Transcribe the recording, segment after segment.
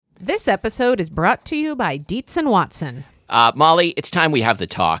This episode is brought to you by Dietz and Watson. Molly, it's time we have the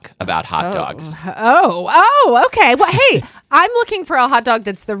talk about hot dogs. Oh, okay. Well, hey, I'm looking for a hot dog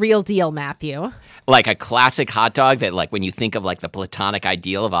that's the real deal, Matthew. Like a classic hot dog that, like, when you think of, like, the platonic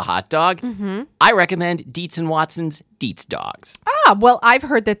ideal of a hot dog, I recommend Dietz and Watson's Dietz Dogs. Well, I've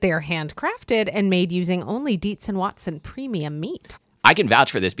heard that they're handcrafted and made using only Dietz and Watson premium meat. I can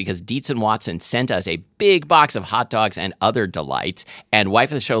vouch for this because Dietz and Watson sent us a big box of hot dogs and other delights. And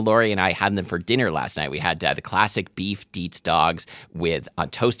wife of the show, Lori, and I had them for dinner last night. We had the classic beef Dietz dogs with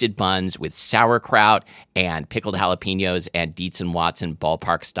toasted buns with sauerkraut and pickled jalapenos and Dietz and Watson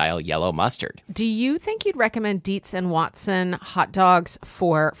ballpark-style yellow mustard. Do you think you'd recommend Dietz and Watson hot dogs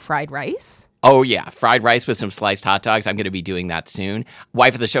for fried rice? Oh, yeah. Fried rice with some sliced hot dogs. I'm going to be doing that soon.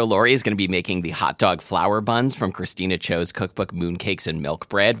 Wife of the show, Lori, is going to be making the hot dog flour buns from Christina Cho's cookbook, Mooncakes and Milk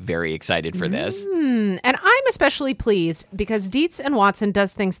Bread. Very excited for this. And I'm especially pleased because Dietz and Watson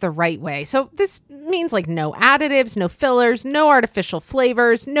does things the right way. So this means like no additives, no fillers, no artificial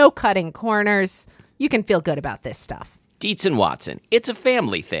flavors, no cutting corners. You can feel good about this stuff. Dietz and Watson. It's a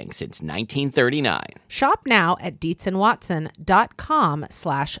family thing since 1939. Shop now at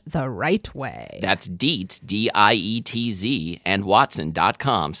dietzandwatson.com/the right way. That's Dietz, D-I-E-T-Z, and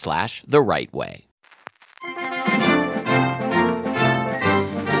Watson.com/the right way.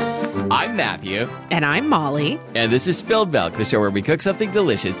 I'm Matthew. And I'm Molly. And this is Spilled Milk, the show where we cook something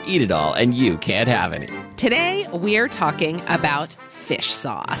delicious, eat it all, and you can't have any. Today, we're talking about fish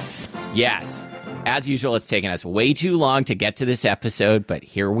sauce. Yes. As usual, it's taken us way too long to get to this episode, but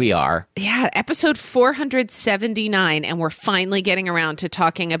here we are. Yeah, episode 479, and we're finally getting around to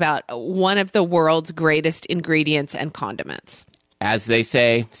talking about one of the world's greatest ingredients and condiments. As they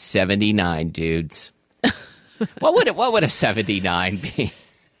say, 79 dudes. What would a 79 be?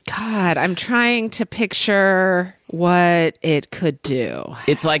 God, I'm trying to picture what it could do.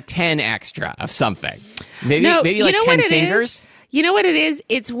 It's like 10 extra of something. Maybe you like know 10 what fingers? You know what it is?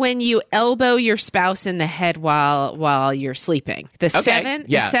 It's when you elbow your spouse in the head while you're sleeping. The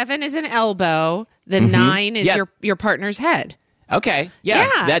seven is an elbow. The 9 is your partner's head. Okay.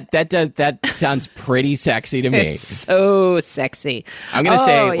 Yeah. That sounds pretty sexy to me. It's so sexy. I'm going to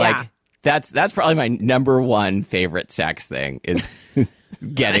say like that's probably my number one favorite sex thing is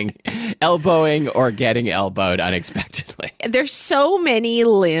getting elbowing or getting elbowed unexpectedly. There's so many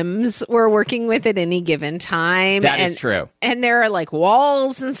limbs we're working with at any given time. That is true. And there are like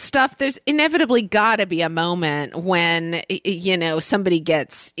walls and stuff. There's inevitably got to be a moment when, somebody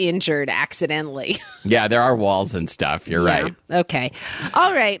gets injured accidentally. Yeah, there are walls and stuff. You're right. Okay.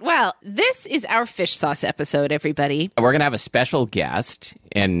 All right. Well, this is our fish sauce episode, everybody. We're going to have a special guest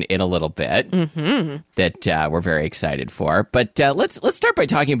in a little bit that we're very excited for. But let's start by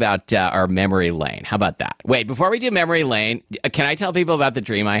talking about our memory lane. How about that? Wait, before we do memory lane, can I tell people about the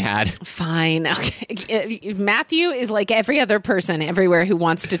dream I had? Fine. Okay. Matthew is like every other person everywhere who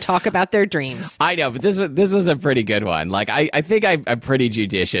wants to talk about their dreams. I know, but this was a pretty good one. Like, I think I'm pretty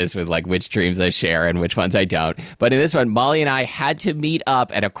judicious with like which dreams I share and which ones I don't. But in this one, Molly and I had to meet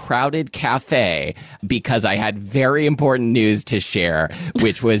up at a crowded cafe because I had very important news to share,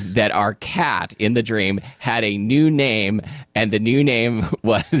 which was that our cat in the dream had a new name, and the new name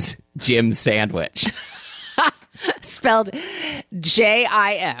was Jim Sandwich. Spelled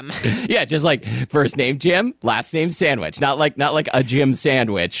J-I-M. Yeah, just like first name Jim, last name Sandwich. Not like a Jim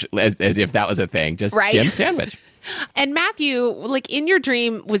Sandwich, as if that was a thing. Just right. Jim Sandwich. And Matthew, like in your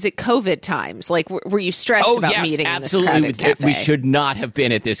dream, was it COVID times? Like, were you stressed about meeting absolutely. in this crowded cafe? We should not have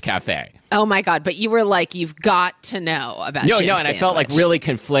been at this cafe. Oh my God! But you were like, you've got to know about Jim Sandwich. And I felt like really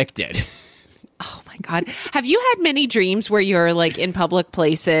conflicted. Oh my God. Have you had many dreams where you're like in public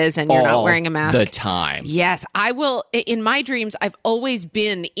places and you're not wearing a mask? The time. Yes, I will. In my dreams, I've always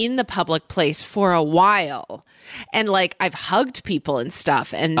been in the public place for a while. And like I've hugged people and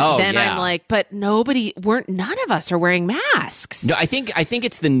stuff. And then I'm like, but none of us are wearing masks. No, I think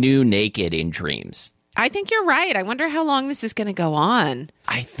it's the new naked in dreams. I think you're right. I wonder how long this is going to go on.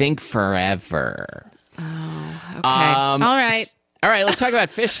 I think forever. Oh, okay. All right. All right, let's talk about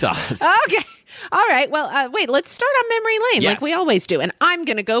fish sauce. Okay. All right. Well, wait, let's start on memory lane like we always do. And I'm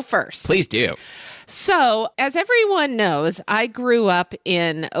going to go first. Please do. So, as everyone knows, I grew up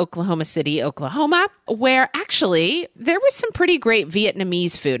in Oklahoma City, Oklahoma, where actually there was some pretty great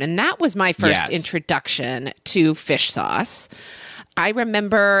Vietnamese food. And that was my first introduction to fish sauce. I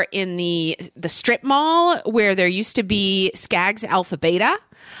remember in the strip mall where there used to be Skaggs Alpha Beta.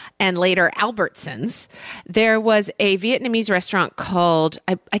 and later Albertsons, there was a Vietnamese restaurant called,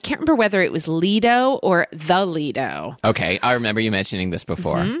 I can't remember whether it was Lido or The Lido. Okay, I remember you mentioning this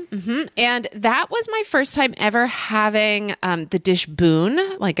before. And that was my first time ever having the dish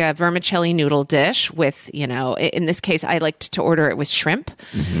bun, like a vermicelli noodle dish with, in this case, I liked to order it with shrimp.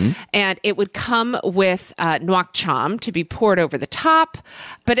 And it would come with nuoc cham to be poured over the top.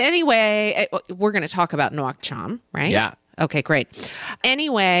 But anyway, we're going to talk about nuoc cham, right? Yeah. Okay, great.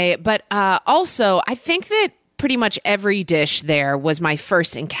 Anyway, but also, I think that pretty much every dish there was my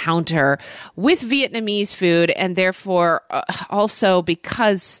first encounter with Vietnamese food, and therefore also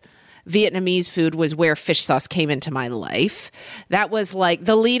because Vietnamese food was where fish sauce came into my life. That was like,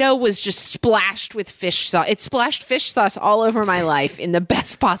 the Lido was just splashed with fish sauce. It splashed fish sauce all over my life in the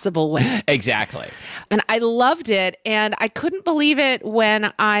best possible way. Exactly. And I loved it. And I couldn't believe it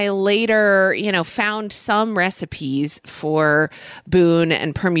when I later, found some recipes for bun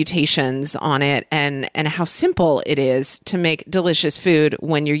and permutations on it, and how simple it is to make delicious food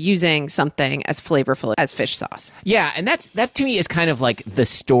when you're using something as flavorful as fish sauce. Yeah, and that to me is kind of like the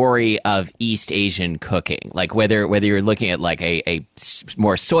story of East Asian cooking. Like whether you're looking at like a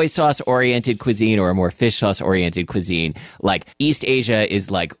more soy sauce oriented cuisine or a more fish sauce oriented cuisine, like East Asia is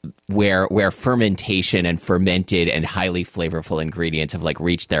like where fermentation and fermented and highly flavorful ingredients have like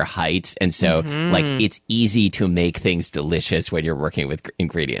reached their heights. And so like it's easy to make things delicious when you're working with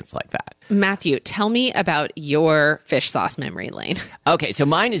ingredients like that. Matthew, tell me about your fish sauce memory lane. Okay, so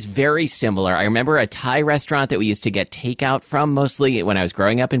mine is very similar. I remember a Thai restaurant that we used to get takeout from mostly when I was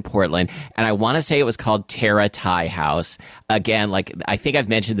growing up in Portland, and I want to say it was called Terra Thai House. Again, like I think I've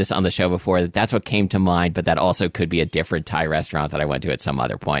mentioned this on the show before, that's what came to mind, but that also could be a different Thai restaurant that I went to at some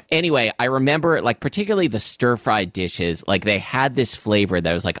other point. Anyway, I remember like particularly the stir-fried dishes, like they had this flavor that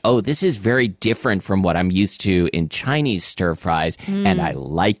I was like, oh, this is very different from what I'm used to in Chinese stir-fries, and I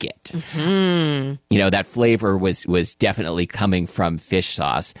like it. That flavor was definitely coming from fish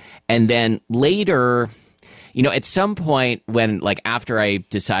sauce. And then later, at some point when, like, after I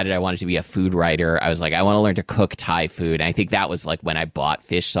decided I wanted to be a food writer, I was like, I want to learn to cook Thai food. And I think that was like when I bought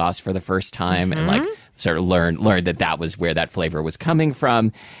fish sauce for the first time and like sort of learned that was where that flavor was coming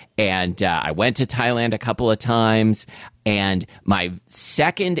from. And I went to Thailand a couple of times. And my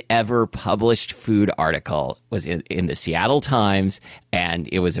second ever published food article was in the Seattle Times, and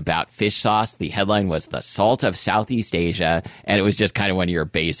it was about fish sauce. The headline was "The Salt of Southeast Asia," and it was just kind of one of your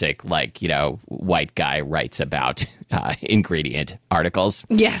basic, like, white guy writes about ingredient articles.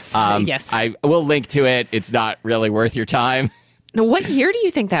 Yes, yes. I will link to it. It's not really worth your time. Now, what year do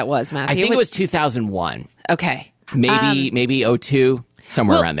you think that was, Matthew? I think it was 2001. Okay. Maybe 02.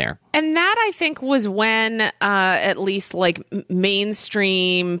 Somewhere around there. And that, I think, was when at least like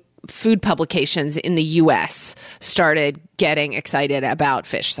mainstream food publications in the U.S. started getting excited about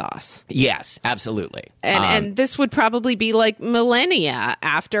fish sauce. Yes, absolutely. And this would probably be like millennia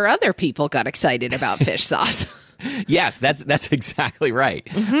after other people got excited about fish sauce. Yes, that's exactly right.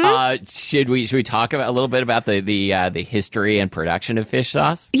 Should we talk about a little bit about the history and production of fish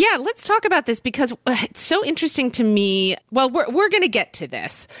sauce? Yeah, let's talk about this because it's so interesting to me. Well, we're going to get to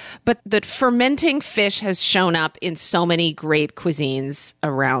this, but that fermenting fish has shown up in so many great cuisines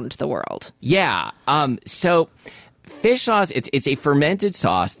around the world. Yeah. So fish sauce, it's a fermented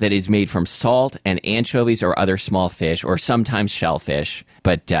sauce that is made from salt and anchovies or other small fish, or sometimes shellfish,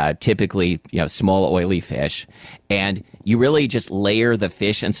 but typically, small oily fish. And you really just layer the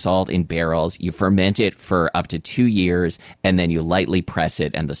fish and salt in barrels. You ferment it for up to 2 years, and then you lightly press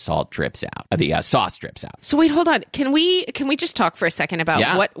it, and the salt drips out. The sauce drips out. So wait, hold on. Can we just talk for a second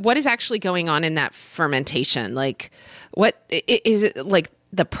about what is actually going on in that fermentation? Like, what is it like?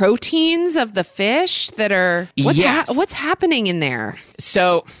 The proteins of the fish that are what's happening in there?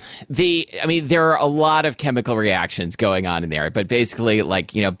 So there are a lot of chemical reactions going on in there, but basically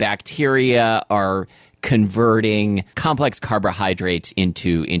bacteria are converting complex carbohydrates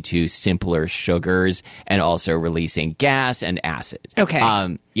into simpler sugars and also releasing gas and acid.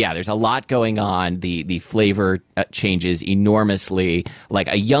 Okay. There's a lot going on. The flavor changes enormously. Like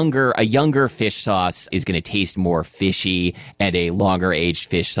a younger fish sauce is going to taste more fishy, and a longer aged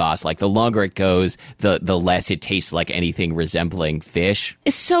fish sauce, like the longer it goes, the less it tastes like anything resembling fish.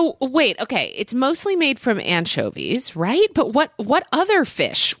 So wait, okay, it's mostly made from anchovies, right? But what other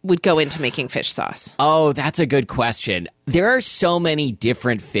fish would go into making fish sauce? Oh, that's a good question. There are so many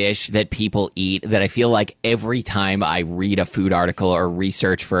different fish that people eat that I feel like every time I read a food article or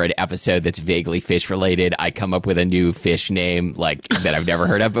research search for an episode that's vaguely fish related, I come up with a new fish name like that I've never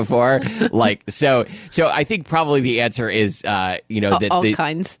heard of before. Like so I think probably the answer is all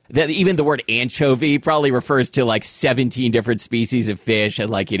kinds. That even the word anchovy probably refers to like 17 different species of fish, and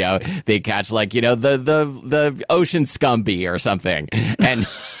like they catch like the ocean scumby or something, and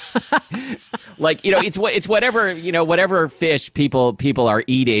like it's whatever fish people are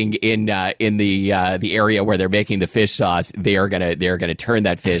eating in the area where they're making the fish sauce. They are gonna turn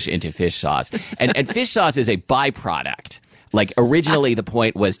that fish into fish sauce, and fish sauce is a byproduct. Like originally the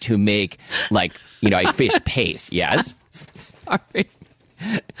point was to make like a fish paste. Yes. Sorry.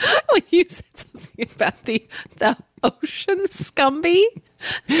 When you said something about the ocean scumby,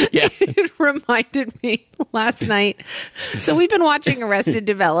 yeah. It reminded me last night. So we've been watching Arrested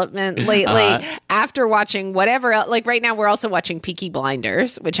Development lately after watching whatever else. Like right now we're also watching Peaky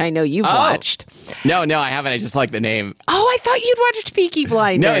Blinders, which I know you've watched. No, I haven't. I just like the name. Oh, I thought you'd watched Peaky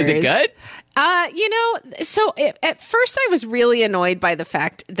Blinders. No, is it good? At first I was really annoyed by the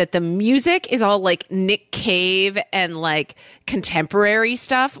fact that the music is all like Nick Cave and like contemporary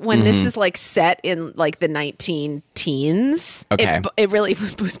stuff when this is like set in like the 19-teens. Okay. It really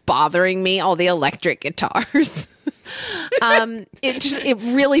was bothering me, all the electric guitars. It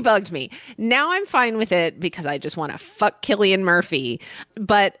really bugged me. Now I'm fine with it because I just want to fuck Cillian Murphy,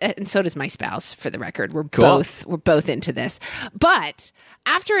 and so does my spouse, for the record. We're both into this. But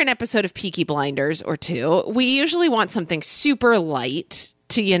after an episode of Peaky Blinders or two, we usually want something super light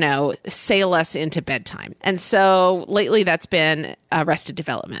to, sail us into bedtime. And so lately that's been Arrested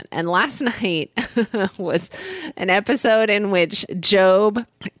Development. And last night was an episode in which Job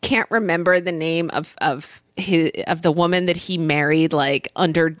can't remember the name of the woman that he married, like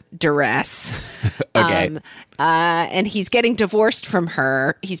under duress. Okay. And he's getting divorced from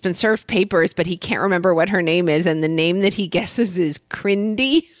her. He's been served papers, but he can't remember what her name is. And the name that he guesses is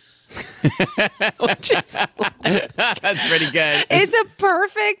Crindy. Which is that's pretty good. It's a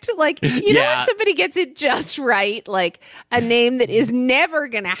perfect, like, know when somebody gets it just right, like a name that is never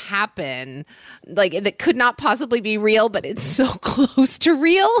going to happen, like that could not possibly be real, but it's so close to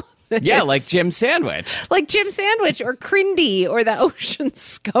real. Yeah, like Jim Sandwich. Like Jim Sandwich or Crindy or the Ocean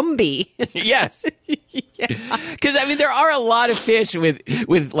Scumby. Yes. Because, I mean, there are a lot of fish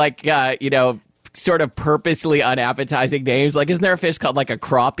with like, sort of purposely unappetizing names. Like, isn't there a fish called like a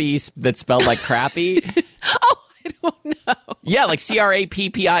crappie that's spelled like crappie? Oh, I don't know. Yeah, like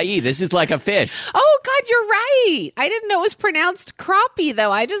Crappie. This is like a fish. Oh, God, you're right. I didn't know it was pronounced crappie,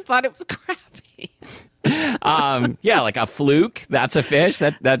 though. I just thought it was crappie. Yeah, like a fluke. That's a fish.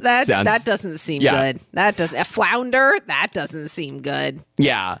 That doesn't seem good. A flounder. That doesn't seem good.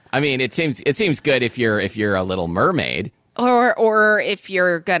 Yeah, I mean, it seems good if you're a little mermaid. Or if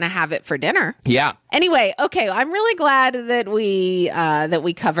you're gonna have it for dinner. Yeah. Anyway, okay, I'm really glad that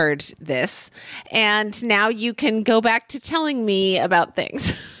we covered this, and now you can go back to telling me about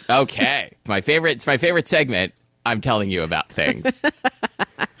things. Okay, it's my favorite segment. I'm telling you about things.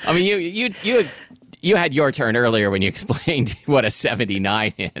 I mean, you had your turn earlier when you explained what a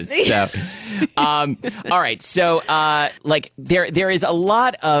 79 is. So, all right. So, there is a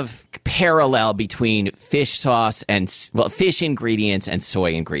lot of parallel between fish sauce and fish ingredients and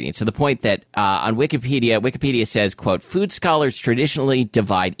soy ingredients. To the point that on Wikipedia says, quote, food scholars traditionally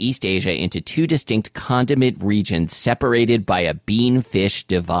divide East Asia into two distinct condiment regions separated by a bean-fish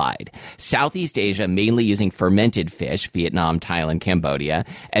divide. Southeast Asia mainly using fermented fish, Vietnam, Thailand, Cambodia,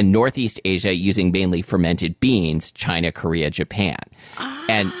 and Northeast Asia using mainly fermented beans, China, Korea, Japan.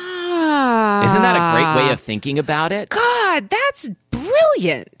 And isn't that a great way of thinking about it? God, that's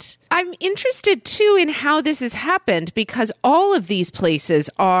brilliant. I'm interested, too, in how this has happened because all of these places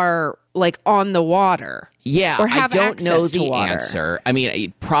are, like, on the water. Yeah, or have I don't know the water. answer. I mean,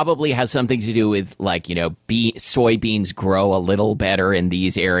 it probably has something to do with, like, soybeans grow a little better in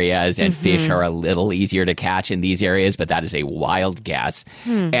these areas and fish are a little easier to catch in these areas, but that is a wild guess.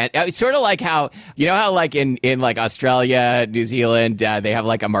 And it's sort of like how like in like Australia, New Zealand, they have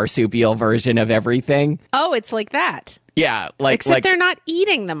like a marsupial version of everything. Oh, it's like that. Yeah, except they're not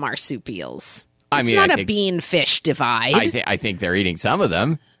eating the marsupials. It's not a bean-fish divide. I think they're eating some of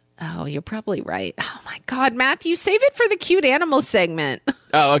them. Oh, you're probably right. Oh, my God, Matthew, save it for the cute animal segment.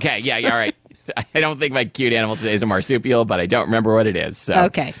 Oh, okay. Yeah, all right. I don't think my cute animal today is a marsupial, but I don't remember what it is. So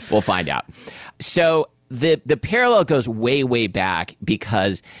okay. We'll find out. So the parallel goes way, way back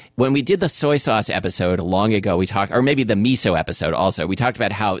because when we did the soy sauce episode long ago, we talked, or maybe the miso episode also, we talked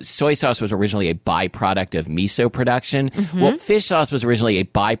about how soy sauce was originally a byproduct of miso production. Well, fish sauce was originally a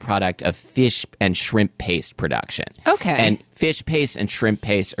byproduct of fish and shrimp paste production. Okay. And fish paste and shrimp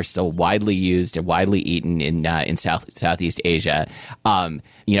paste are still widely used and widely eaten in Southeast Asia.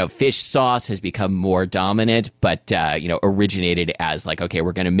 Fish sauce has become more dominant, but originated as like, okay,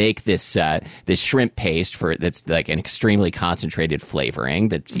 we're going to make this shrimp paste that's like an extremely concentrated flavoring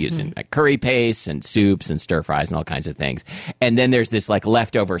that's used in like curry paste and soups and stir fries and all kinds of things. And then there's this like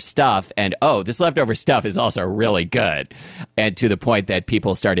leftover stuff, and this leftover stuff is also really good, and to the point that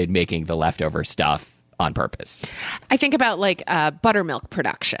people started making the leftover stuff on purpose. I think about like buttermilk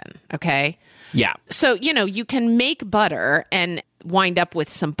production. Okay. Yeah. So, you can make butter and wind up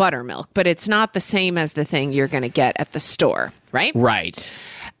with some buttermilk, but it's not the same as the thing you're going to get at the store, right? Right.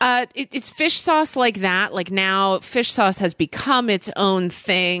 It's fish sauce like that. Like now, fish sauce has become its own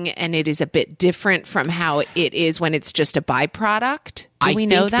thing, and it is a bit different from how it is when it's just a byproduct. Do we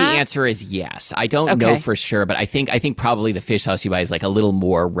know that? I think the answer is yes. I don't know for sure, but I think probably the fish sauce you buy is like a little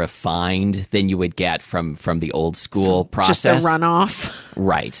more refined than you would get from the old school process. Just a runoff.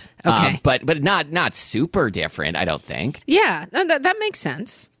 Right. Okay. But not super different, I don't think. Yeah, no, that makes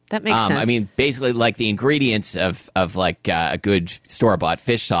sense. That makes sense. I mean, basically, like the ingredients of like a good store-bought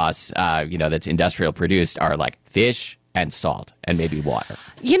fish sauce, that's industrial produced are like fish and salt and maybe water.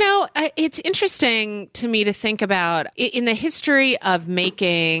 It's interesting to me to think about in the history of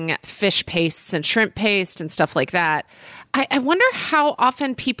making fish pastes and shrimp paste and stuff like that. I wonder how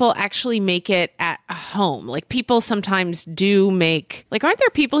often people actually make it at home. Like people sometimes do make, like, aren't there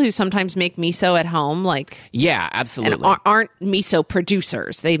people who sometimes make miso at home? Like, yeah, absolutely. And aren't miso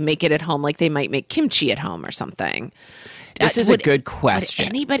producers. They make it at home. Like they might make kimchi at home or something. This is a good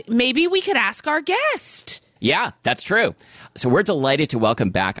question. Maybe we could ask our guest. Yeah, that's true. So we're delighted to welcome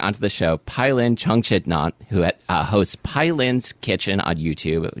back onto the show Pailin Chungchitnant, who hosts Pailin's Kitchen on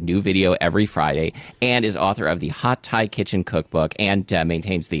YouTube, new video every Friday, and is author of the Hot Thai Kitchen Cookbook and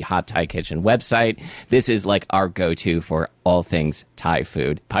maintains the Hot Thai Kitchen website. This is like our go-to for all things Thai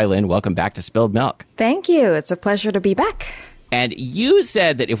food. Pailin, welcome back to Spilled Milk. Thank you. It's a pleasure to be back. And you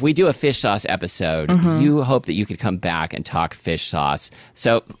said that if we do a fish sauce episode, you hope that you could come back and talk fish sauce.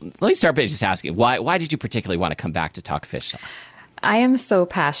 So let me start by just asking, why did you particularly want to come back to talk fish sauce? I am so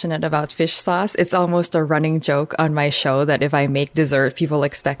passionate about fish sauce. It's almost a running joke on my show that if I make dessert, people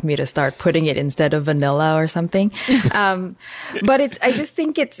expect me to start putting it instead of vanilla or something. But I just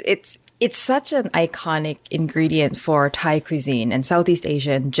think it's such an iconic ingredient for Thai cuisine and Southeast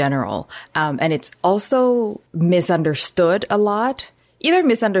Asia in general. And it's also misunderstood a lot. Either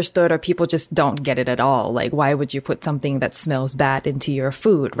misunderstood or people just don't get it at all. Like, why would you put something that smells bad into your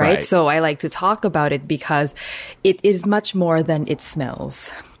food, right? So I like to talk about it because it is much more than it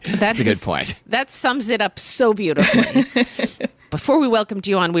smells. That's a good point. That sums it up so beautifully. Before we welcomed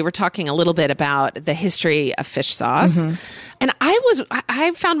you on, we were talking a little bit about the history of fish sauce. And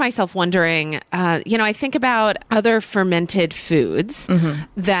I found myself wondering, I think about other fermented foods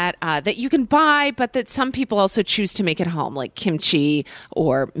that you can buy, but that some people also choose to make at home, like kimchi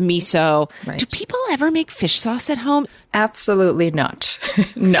or miso. Right. Do people ever make fish sauce at home? Absolutely not.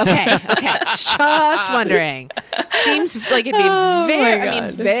 No. Okay. Just wondering. Seems like it'd be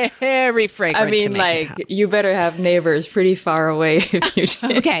very fragrant. to make you better have neighbors pretty far away if you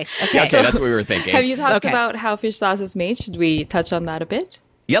did. Okay, that's what we were thinking. Have you talked about how fish sauce is made? Should we touch on that a bit?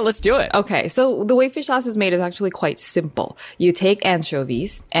 Yeah, let's do it. Okay, so the way fish sauce is made is actually quite simple. You take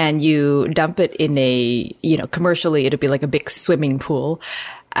anchovies and you dump it in commercially it'd be like a big swimming pool,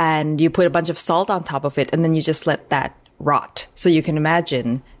 and you put a bunch of salt on top of it, and then you just let that rot. So you can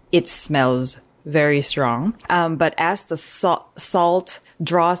imagine it smells very strong. But as the salt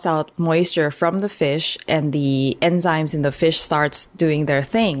draws out moisture from the fish and the enzymes in the fish starts doing their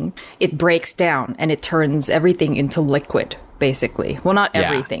thing, it breaks down and it turns everything into liquid, basically. Well, not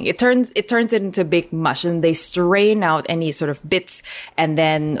everything. It turns it into big mush, and they strain out any sort of bits, and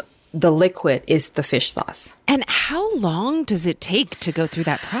then the liquid is the fish sauce. And how long does it take to go through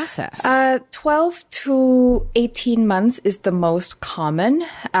that process? 12 to 18 months is the most common.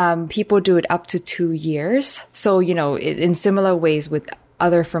 People do it up to 2 years. So, in similar ways with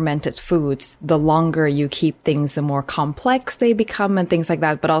other fermented foods, the longer you keep things, the more complex they become and things like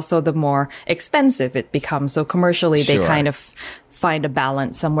that, but also the more expensive it becomes. So commercially, they kind of find a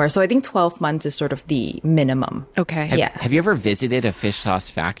balance somewhere. So I think 12 months is sort of the minimum. Okay. Have you ever visited a fish sauce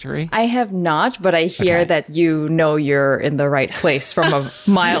factory? I have not, but I hear that you're in the right place from a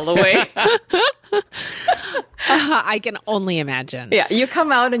mile away. I can only imagine. Yeah, you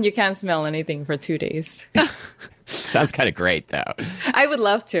come out and you can't smell anything for 2 days. Sounds kind of great, though. I would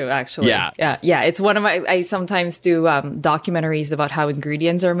love to, actually. Yeah. It's one of I sometimes do documentaries about how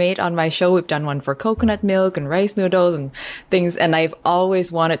ingredients are made on my show. We've done one for coconut milk and rice noodles and things. And I've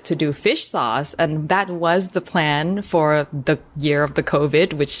always wanted to do fish sauce. And that was the plan for the year of the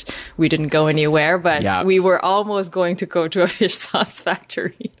COVID, which we didn't go anywhere. But we were almost going to go to a fish sauce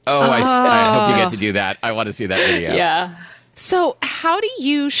factory. I hope you get to do that. I want to see that video. Yeah. So how do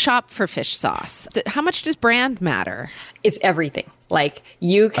you shop for fish sauce? How much does brand matter? It's everything. Like,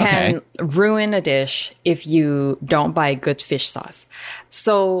 you can ruin a dish if you don't buy good fish sauce.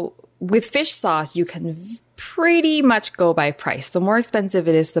 So with fish sauce, you can pretty much go by price. The more expensive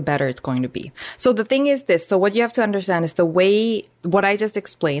it is, the better it's going to be. So the thing is this. So what you have to understand is what I just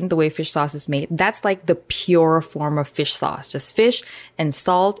explained, the way fish sauce is made, that's like the pure form of fish sauce. Just fish and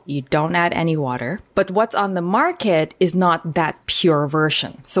salt. You don't add any water. But what's on the market is not that pure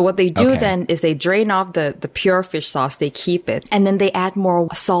version. So what they do then is they drain off the pure fish sauce, they keep it, and then they add more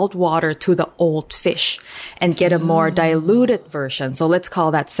salt water to the old fish and get a more diluted version. So let's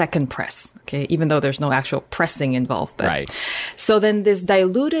call that second press. Okay, even though there's no actual pressing involved. But. Right. So then this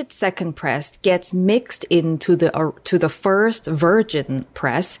diluted second press gets mixed into the first virgin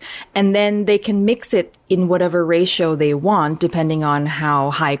press, and then they can mix it in whatever ratio they want, depending on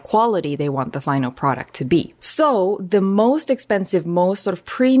how high quality they want the final product to be. So the most expensive, most sort of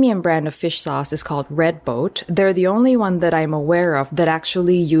premium brand of fish sauce is called Red Boat. They're the only one that I'm aware of that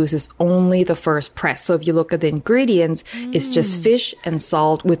actually uses only the first press. So if you look at the ingredients, it's just fish and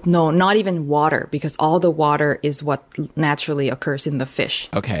salt with not even water, because all the water is what naturally occurs in the fish.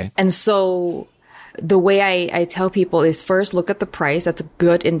 Okay. And so the way I tell people is first look at the price. That's a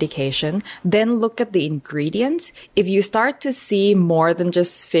good indication. Then look at the ingredients. If you start to see more than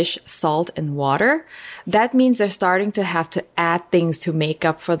just fish, salt, and water, that means they're starting to have to add things to make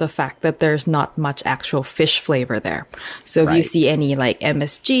up for the fact that there's not much actual fish flavor there. So if you see any like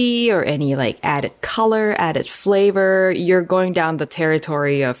MSG or any like added color, added flavor, you're going down the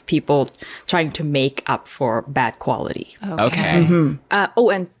territory of people trying to make up for bad quality. Okay.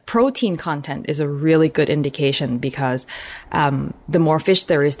 And protein content is a really good indication, because the more fish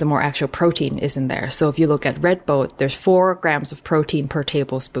there is, the more actual protein is in there. So if you look at Red Boat, there's 4 grams of protein per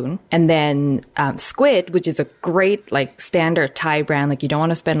tablespoon. And then squid, which is a great like standard Thai brand, like you don't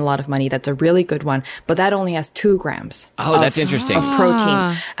want to spend a lot of money. That's a really good one, but that only has 2 grams. That's interesting. Of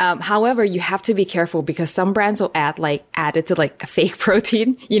protein. However, you have to be careful, because some brands will add it to like a fake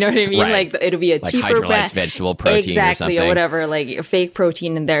protein. You know what I mean? Right. Like it'll be a like cheaper hydrolyzed brand. vegetable protein Exactly, or whatever, like a fake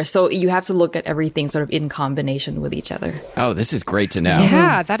protein in there. So you have to look at everything sort of in combination with each other. Oh, this is great to know.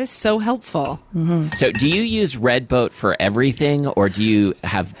 Yeah, that is so helpful. So do you use Red Boat for everything, or do you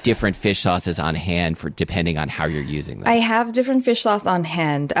have different fish sauces on hand for depending on how you're using them? I have different fish sauce on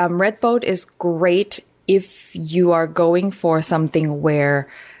hand. Red Boat is great if you are going for something where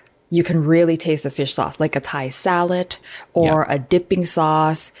you can really taste the fish sauce, like a Thai salad or a dipping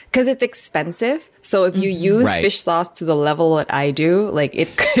sauce, because it's expensive. So if you use fish sauce to the level that I do, like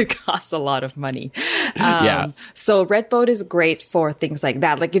it could cost a lot of money. So Red Boat is great for things like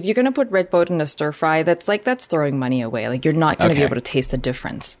that. Like if you're going to put Red Boat in a stir fry, that's throwing money away. Like you're not going to be able to taste the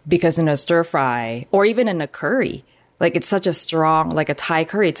difference, because in a stir fry or even in a curry, like it's such a strong, like a Thai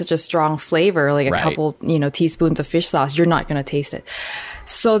curry, it's such a strong flavor, like a couple, teaspoons of fish sauce, you're not going to taste it.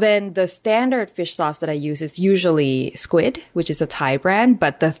 So then the standard fish sauce that I use is usually Squid, which is a Thai brand,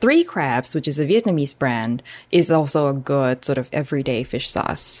 but the Three Crabs, which is a Vietnamese brand, is also a good sort of everyday fish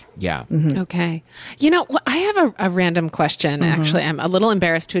sauce. Yeah. Okay. I have a random question. Actually, I'm a little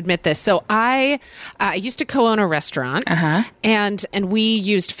embarrassed to admit this. So I used to co-own a restaurant, and we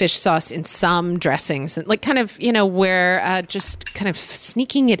used fish sauce in some dressings, like kind of, where just kind of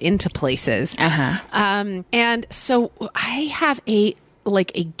sneaking it into places. And so I have a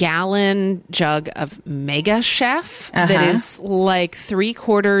gallon jug of Mega Chef that is like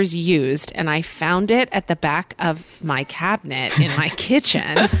 3/4 used, and I found it at the back of my cabinet in my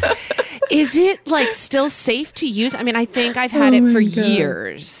kitchen. Is it like still safe to use? I mean, I think I've had it for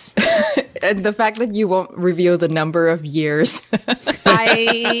years. And the fact that you won't reveal the number of years. Am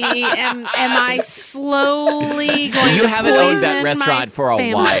I slowly going You to haven't owned that restaurant for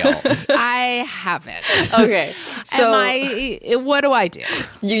a while. I haven't. Okay. So what do I do?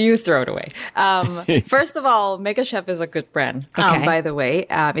 You throw it away. First of all, Mega Chef is a good brand. By the way,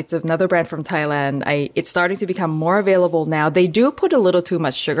 it's another brand from Thailand. It's starting to become more available now. They do put a little too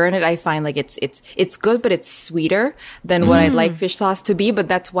much sugar in it. I find like it's good, but it's sweeter than what I'd like fish sauce to be. But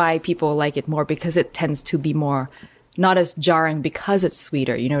that's why people like it more, because it tends to be more not as jarring because it's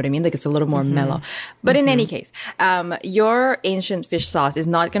sweeter. You know what I mean? Like it's a little more mellow. But in any case, your ancient fish sauce is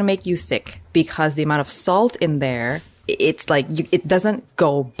not going to make you sick because the amount of salt in there, it's like it doesn't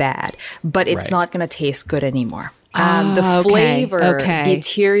go bad, but it's not going to taste good anymore. The flavor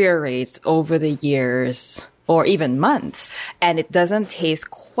deteriorates over the years or even months, and it doesn't taste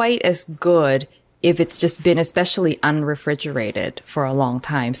quite as good if it's just been especially unrefrigerated for a long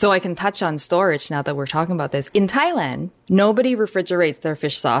time. So I can touch on storage now that we're talking about this. In Thailand, nobody refrigerates their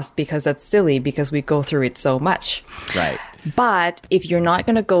fish sauce because that's silly because we go through it so much. Right. But if you're not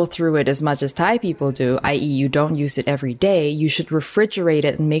going to go through it as much as Thai people do, i.e. you don't use it every day, you should refrigerate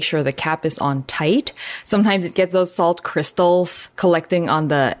it and make sure the cap is on tight. Sometimes it gets those salt crystals collecting on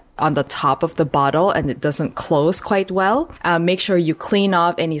the top of the bottle and it doesn't close quite well. Make sure you clean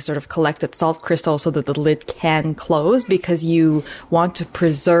off any sort of collected salt crystals so that the lid can close because you want to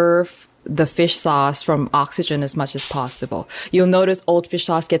preserve the fish sauce from oxygen as much as possible. You'll notice old fish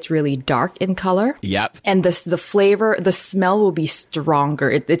sauce gets really dark in color. Yep. And the flavor, the smell will be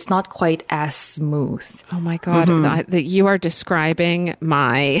stronger. It's not quite as smooth. Oh my God. You are describing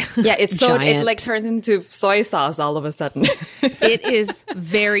my it's so it like turns into soy sauce all of a sudden. It is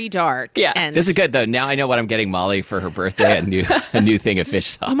very dark. Yeah. And This is good though. Now I know what I'm getting Molly for her birthday, a new thing of fish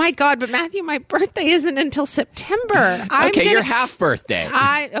sauce. oh my God, but Matthew, my birthday isn't until September. Your half birthday.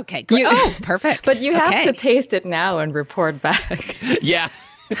 Okay, good. Oh, perfect. But you have to taste it now and report back. Yeah.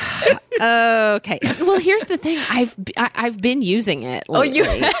 Okay. Well, here's the thing. I've been using it lately. Oh, you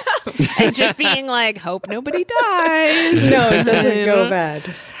have? And just being like, hope nobody dies. No, it doesn't go bad.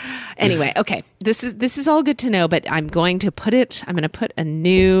 Anyway, okay. This is all good to know, but I'm going to put a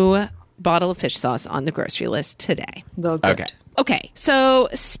new bottle of fish sauce on the grocery list today. Well, good. Okay. Okay, so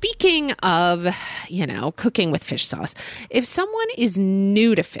speaking of, cooking with fish sauce, if someone is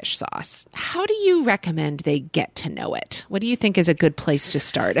new to fish sauce, how do you recommend they get to know it? What do you think is a good place to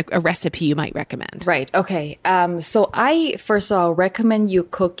start? A recipe you might recommend? Right. Okay. So I, first of all, recommend you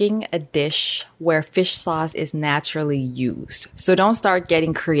cooking a dish where fish sauce is naturally used. So don't start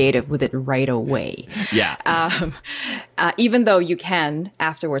getting creative with it right away. Yeah. Even though you can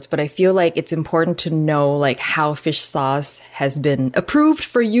afterwards, but I feel like it's important to know like how fish sauce has been approved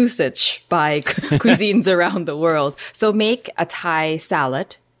for usage by cuisines around the world. So make a Thai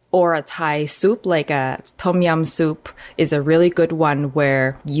salad or a Thai soup, like a tom yum soup is a really good one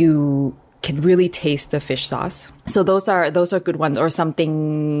where you can really taste the fish sauce. So those are good ones, or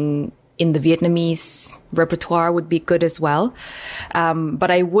something in the Vietnamese repertoire would be good as well.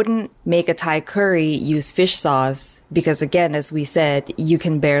 But I wouldn't make a Thai curry use fish sauce because, again, as we said, you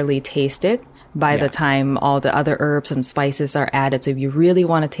can barely taste it by the time all the other herbs and spices are added. So if you really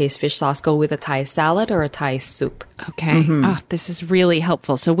want to taste fish sauce, go with a Thai salad or a Thai soup. Okay. Oh, this is really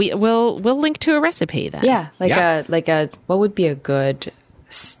helpful. So we'll link to a recipe then. Yeah, what would be a good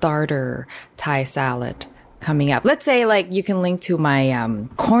starter Thai salad coming up? Let's say like you can link to my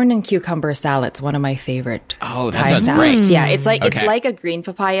corn and cucumber salad. It's one of my favorite. Oh, that Thai sounds salads. great. Yeah, it's like a green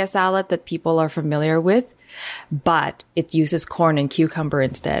papaya salad that people are familiar with, but it uses corn and cucumber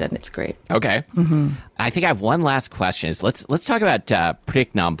instead, and it's great. Okay. I think I have one last question. Let's talk about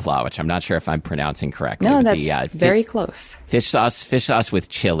Prik Nam Pla, which I'm not sure if I'm pronouncing correctly. No, that's very close. Fish sauce with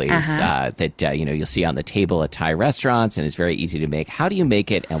chilies that you'll see on the table at Thai restaurants, and it's very easy to make. How do you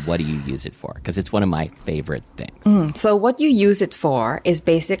make it, and what do you use it for? Because it's one of my favorite things. So what you use it for is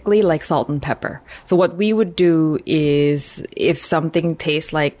basically like salt and pepper. So what we would do is if something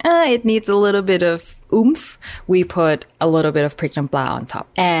tastes like it needs a little bit of oomph, we put a little bit of Prik Nam Pla on top.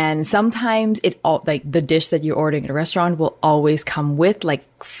 And sometimes the dish that you're ordering at a restaurant will always come with like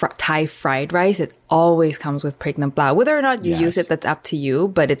Thai fried rice. It always comes with Prik Nam Pla. Whether or not you use it, that's up to you,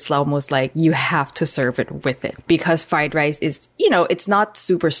 but it's almost like you have to serve it with it because fried rice is, it's not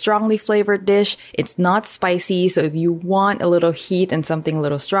super strongly flavored dish. It's not spicy. So if you want a little heat and something a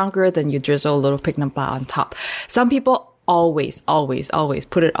little stronger, then you drizzle a little Prik Nam Pla on top. Some people always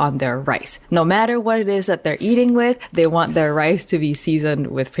put it on their rice. No matter what it is that they're eating with, they want their rice to be seasoned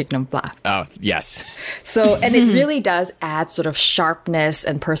with Prik Nam Pla. Oh, yes. So, and it really does add sort of sharpness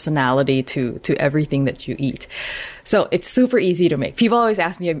and personality to everything that you eat. So it's super easy to make. People always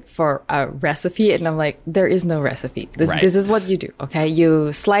ask me for a recipe, and I'm like, there is no recipe. This is what you do, okay?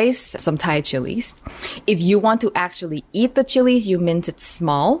 You slice some Thai chilies. If you want to actually eat the chilies, you mince it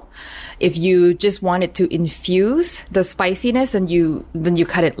small. If you just want it to infuse the spiciness, then you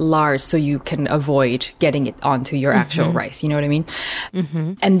cut it large so you can avoid getting it onto your actual rice. You know what I mean?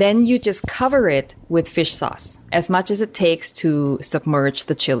 And then you just cover it with fish sauce as much as it takes to submerge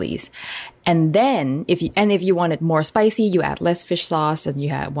the chilies. And then if you want it more spicy, you add less fish sauce,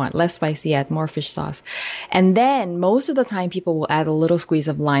 and want less spicy, add more fish sauce. And then most of the time people will add a little squeeze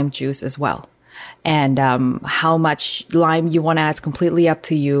of lime juice as well. And how much lime you want to add is completely up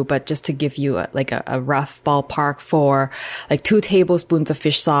to you. But just to give you a rough ballpark, for like 2 tablespoons of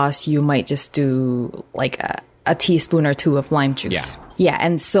fish sauce, you might just do like a teaspoon or 2 of lime juice. Yeah.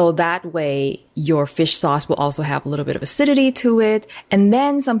 And so that way your fish sauce will also have a little bit of acidity to it. And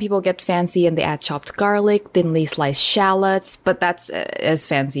then some people get fancy and they add chopped garlic, thinly sliced shallots, but that's as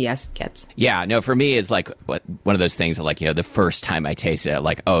fancy as it gets. Yeah, no, for me, it's like one of those things like, the first time I tasted it,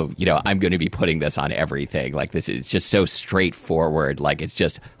 like, oh, I'm going to be putting this on everything. Like, this is just so straightforward. Like, it's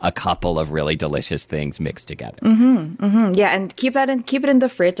just a couple of really delicious things mixed together. Yeah, and keep it in the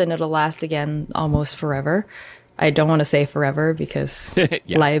fridge and it'll last again almost forever. I don't want to say forever because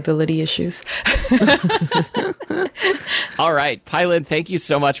liability issues. All right. Pai-Lin, thank you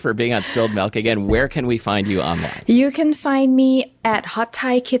so much for being on Spilled Milk again. Where can we find you online? You can find me at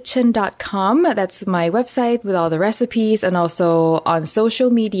hotthaikitchen.com. That's my website with all the recipes, and also on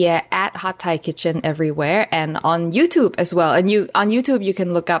social media at Hot Thai Kitchen everywhere, and on YouTube as well. And on YouTube, you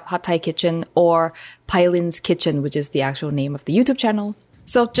can look up Hot Thai Kitchen or Pai-Lin's Kitchen, which is the actual name of the YouTube channel.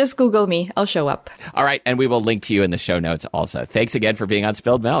 So just Google me. I'll show up. All right. And we will link to you in the show notes also. Thanks again for being on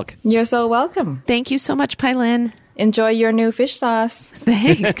Spilled Milk. You're so welcome. Thank you so much, Pai-Lin. Enjoy your new fish sauce.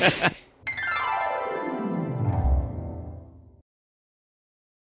 Thanks.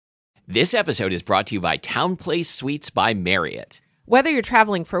 This episode is brought to you by TownePlace Suites by Marriott. Whether you're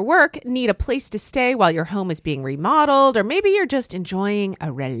traveling for work, need a place to stay while your home is being remodeled, or maybe you're just enjoying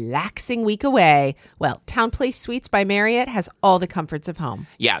a relaxing week away, well, TownePlace Suites by Marriott has all the comforts of home.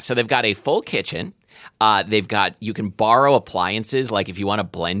 Yeah, so they've got a full kitchen. You can borrow appliances, like if you want a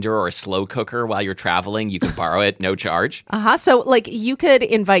blender or a slow cooker while you're traveling, you can borrow it, no charge. So like you could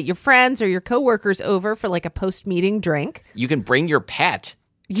invite your friends or your coworkers over for like a post-meeting drink. You can bring your pet.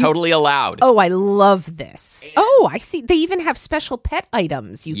 Totally allowed. Oh, I love this. Oh, I see. They even have special pet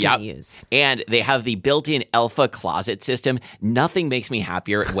items you can use. And they have the built-in Elfa closet system. Nothing makes me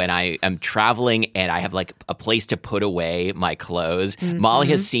happier when I am traveling and I have like a place to put away my clothes. Molly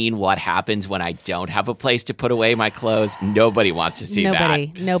has seen what happens when I don't have a place to put away my clothes. Nobody wants to see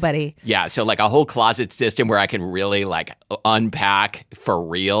that. Nobody. Yeah, so like a whole closet system where I can really like unpack for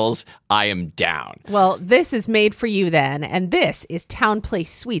reals. I am down. Well, this is made for you then, and this is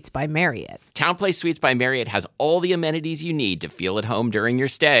TownePlace Suites by Marriott. TownePlace Suites by Marriott has all the amenities you need to feel at home during your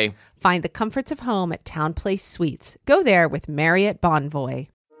stay. Find the comforts of home at TownePlace Suites. Go there with Marriott Bonvoy.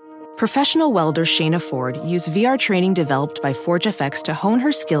 Professional welder Shayna Ford used VR training developed by ForgeFX to hone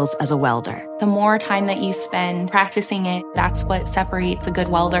her skills as a welder. The more time that you spend practicing it, that's what separates a good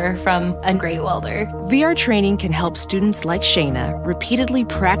welder from a great welder. VR training can help students like Shayna repeatedly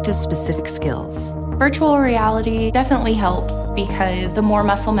practice specific skills. Virtual reality definitely helps because the more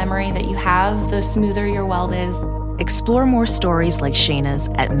muscle memory that you have, the smoother your weld is. Explore more stories like Shayna's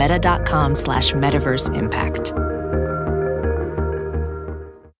at meta.com/metaverseimpact.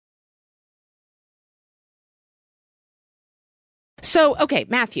 So, okay,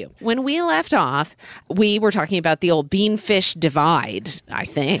 Matthew, when we left off, we were talking about the old bean-fish divide, I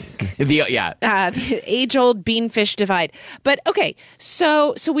think. The age-old bean-fish divide. But, okay,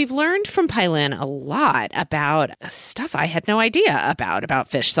 so we've learned from Pai-Lin a lot about stuff I had no idea about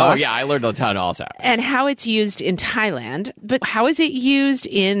fish sauce. Oh, yeah, I learned a ton also. And how it's used in Thailand. But how is it used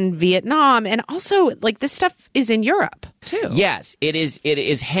in Vietnam? And also, like, this stuff is in Europe, too. Yes, it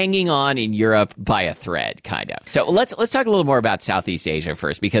is hanging on in Europe by a thread, kind of. So let's talk a little more about Southeast Asia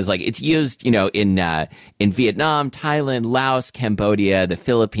first, because like it's used, in Vietnam, Thailand, Laos, Cambodia, the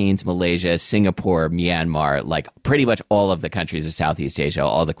Philippines, Malaysia, Singapore, Myanmar, like pretty much all of the countries of Southeast Asia,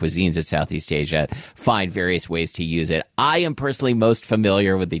 all the cuisines of Southeast Asia find various ways to use it. I am personally most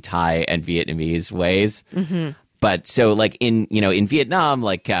familiar with the Thai and Vietnamese ways. Mm-hmm. But so like in Vietnam,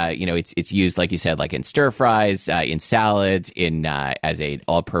 like, it's used, like you said, like in stir fries, in salads, as a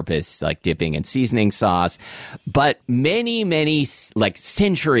all purpose like dipping and seasoning sauce. But many, many like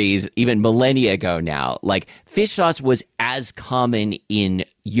centuries, even millennia ago now, like fish sauce was as common in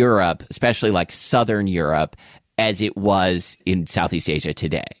Europe, especially like Southern Europe, as it was in Southeast Asia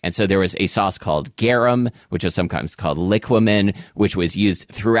today. And so there was a sauce called garam, which was sometimes called liquamen, which was used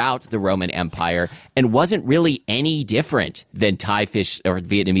throughout the Roman Empire and wasn't really any different than Thai fish or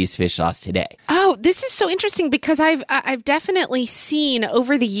Vietnamese fish sauce today. Oh, this is so interesting because I've definitely seen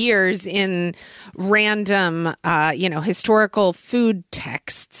over the years in random, historical food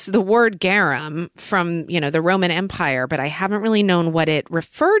texts, the word garam from, the Roman Empire, but I haven't really known what it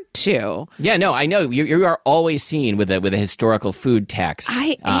referred to. Yeah, no, I know. You are always scene with a historical food text.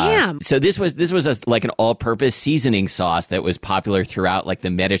 I am. So this was like an all-purpose seasoning sauce that was popular throughout like the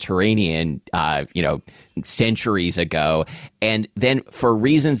Mediterranean, centuries ago, and then for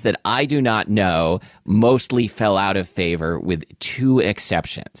reasons that I do not know, mostly fell out of favor with two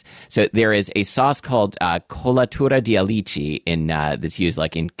exceptions. So there is a sauce called colatura di alici that's used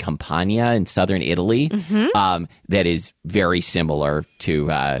like in Campania in southern Italy, that is very similar to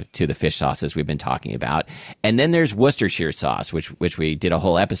the fish sauces we've been talking about. And then there's Worcestershire sauce, which we did a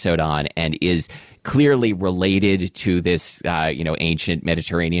whole episode on, and is clearly related to this ancient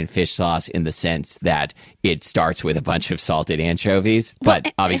Mediterranean fish sauce in the sense that it starts with a bunch of salted anchovies,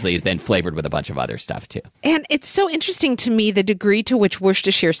 but obviously is then flavored with a bunch of other stuff too. And it's so interesting to me the degree to which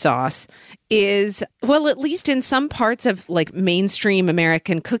Worcestershire sauce is, well, at least in some parts of like mainstream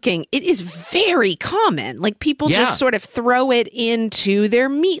American cooking, it is very common. Like people just sort of throw it into their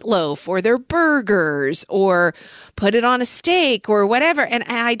meatloaf or their burgers or put it on a steak or whatever. And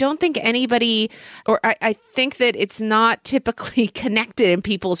I don't think anybody, or I think that it's not typically connected in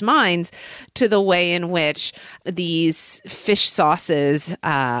people's minds to the way in which these fish sauces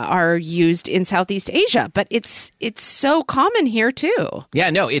are used in Southeast Asia. But it's so common here too. Yeah,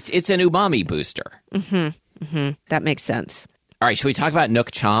 no, it's an umami booster. That makes sense. All right, should we talk about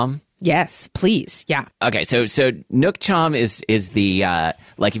Nook Cham? Yes, please. Yeah. Okay, so Nook Cham is the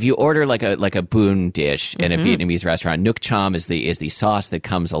like if you order like a Boon dish in a Vietnamese restaurant, Nook Cham is the sauce that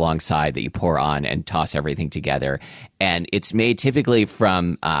comes alongside that you pour on and toss everything together, and it's made typically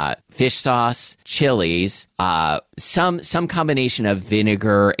from fish sauce, chilies, some combination of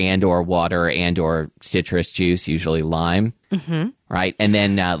vinegar and or water and or citrus juice, usually lime. Right, and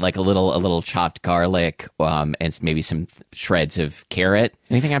then like a little chopped garlic, and maybe some shreds of carrot.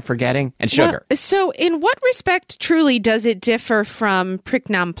 Anything I'm forgetting? And sugar. Well, so, in what respect truly does it differ from Pric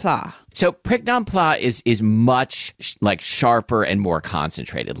Nam Pla? So Pric Nam Pla is much like sharper and more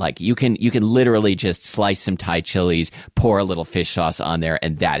concentrated. Like you can literally just slice some Thai chilies, pour a little fish sauce on there,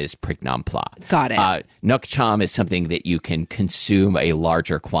 and that is Pric Nam Pla. Got it. Nook Cham is something that you can consume a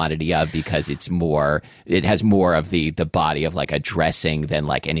larger quantity of because it has more of the body of like a dressing than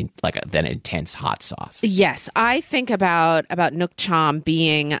than intense hot sauce. Yes, I think about Nook Cham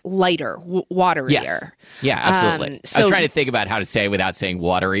being lighter, waterier. Yes. Yeah, absolutely. I was trying to think about how to say it without saying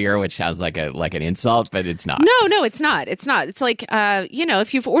waterier, which sounds like an insult, but it's not. No, it's not. It's not. It's like,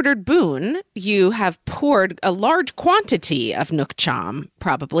 if you've ordered Boon, you have poured a large quantity of Nook Cham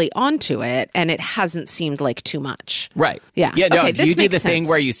probably onto it, and it hasn't seemed like too much. Right. Yeah. Yeah. No. Okay, do you do the sense. thing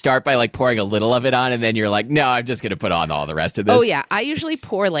where you start by like pouring a little of it on, and then you're like, no, I'm just going to put on all the rest of this? Oh yeah, I usually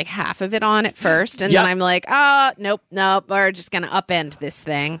pour like half of it on at first, and then I'm like, nope, we're just going to upend this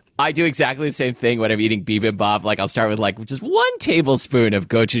thing. I do exactly the same thing when I'm eating bibimbap. Like I'll start with like just 1 tablespoon of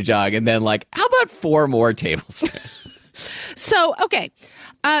gochujang, and then like, how about 4 more tablespoons? So, okay.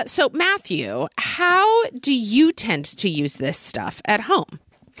 So Matthew, how do you tend to use this stuff at home?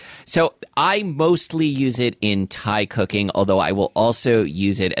 So I mostly use it in Thai cooking, although I will also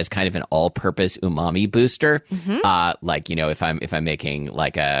use it as kind of an all-purpose umami booster. If I'm making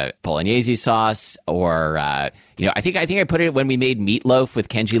like a bolognese sauce or I think I put it when we made meatloaf with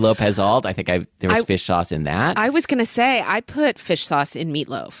Kenji Lopez Alt. I think there was fish sauce in that. I was going to say I put fish sauce in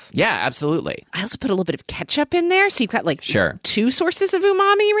meatloaf. Yeah, absolutely. I also put a little bit of ketchup in there, so you've got like 2 sources of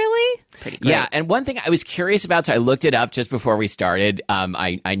umami, really? Pretty great. Yeah, and one thing I was curious about, so I looked it up just before we started.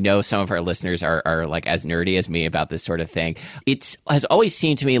 I know some of our listeners are like as nerdy as me about this sort of thing. It has always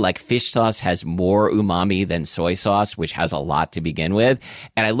seemed to me like fish sauce has more umami than soy sauce, which has a lot to begin with.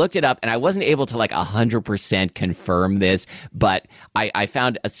 And I looked it up, and I wasn't able to like 100% confirm this, but I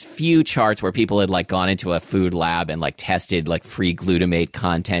found a few charts where people had like gone into a food lab and like tested like free glutamate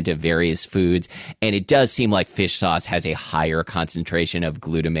content of various foods, and it does seem like fish sauce has a higher concentration of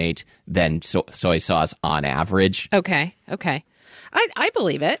glutamate than soy sauce on average. Okay. I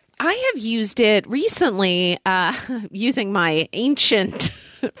believe it. I have used it recently using my ancient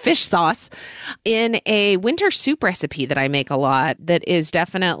fish sauce in a winter soup recipe that I make a lot that is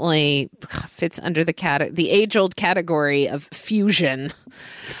definitely fits under the age-old category of fusion.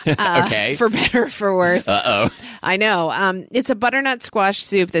 Okay. For better or for worse. Uh-oh. I know. It's a butternut squash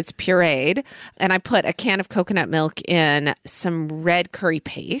soup that's pureed, and I put a can of coconut milk in some red curry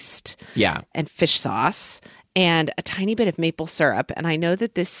paste and fish sauce and a tiny bit of maple syrup. And I know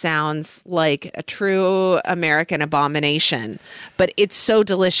that this sounds like a true American abomination, but it's so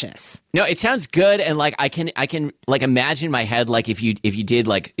delicious. No, it sounds good, and like I can like imagine in my head like if you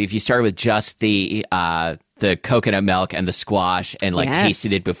started with just the the coconut milk and the squash and like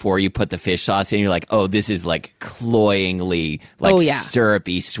tasted it before you put the fish sauce in, you're like, oh, this is like cloyingly like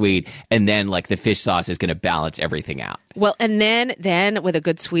syrupy sweet. And then like the fish sauce is going to balance everything out. Well, and then with a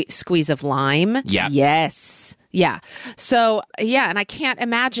good sweet squeeze of lime. Yeah. Yes. Yeah. So, yeah, and I can't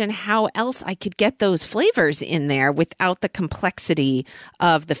imagine how else I could get those flavors in there without the complexity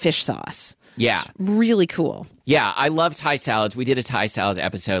of the fish sauce. Yeah. It's really cool. Yeah, I love Thai salads. We did a Thai salads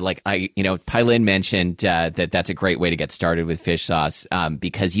episode. Like Pai Lin mentioned that's a great way to get started with fish sauce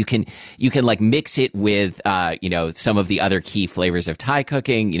because you can like mix it with some of the other key flavors of Thai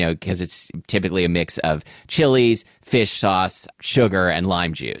cooking. Because it's typically a mix of chilies, fish sauce, sugar, and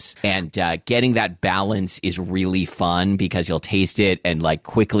lime juice. And getting that balance is really fun because you'll taste it and like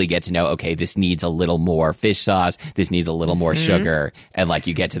quickly get to know, okay, this needs a little more fish sauce. This needs a little more sugar. And like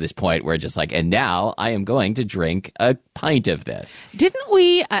you get to this point where just like, and now I am going to drink a pint of this. Didn't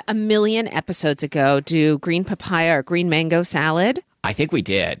we a million episodes ago do green papaya or green mango salad? I think we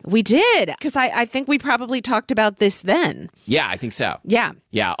did. We did, because I think we probably talked about this then. Yeah, I think so. Yeah.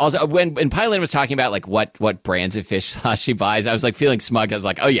 Yeah. Also, when Pai Lin was talking about like what brands of fish sauce she buys, I was like feeling smug. I was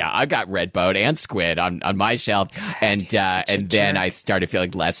like, oh yeah, I've got red boat and squid on my shelf. And then I started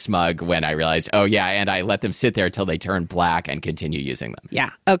feeling less smug when I realized, oh yeah, and I let them sit there until they turn black and continue using them. Yeah.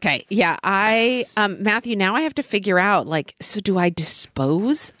 Okay. Yeah. Matthew, now I have to figure out like, so do I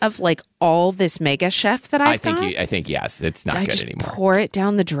dispose of like all this Mega Chef that I've got? I think yes, it's not good anymore. Pour it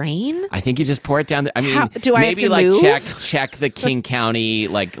down the drain? I think you just pour it down. Maybe I have to like move? check the King County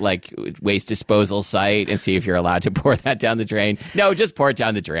like waste disposal site and see if you're allowed to pour that down the drain. No, just pour it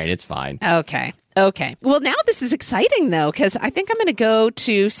down the drain. It's fine. Okay. Well, now this is exciting though, because I think I'm going to go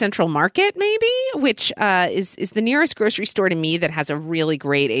to Central Market maybe, which is the nearest grocery store to me that has a really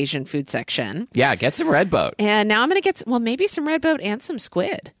great Asian food section. Yeah, get some Red Boat. And now I'm going to get maybe some Red Boat and some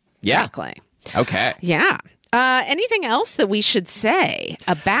squid. Yeah. Exactly. Okay. Yeah. Anything else that we should say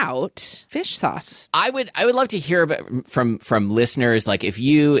about fish sauce? I would love to hear from listeners. Like, if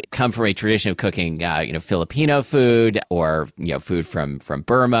you come from a tradition of cooking, Filipino food or food from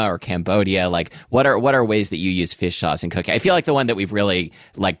Burma or Cambodia, like what are ways that you use fish sauce in cooking? I feel like the one that we've really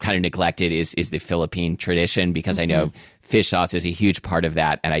like kind of neglected is the Philippine tradition because I know fish sauce is a huge part of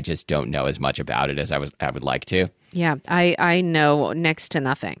that, and I just don't know as much about it as I would like to. Yeah, I know next to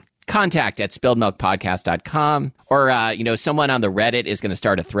nothing. contact@spilledmilkpodcast.com or, someone on the Reddit is going to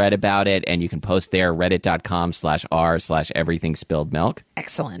start a thread about it and you can post there, reddit.com/r/everythingspilledmilk.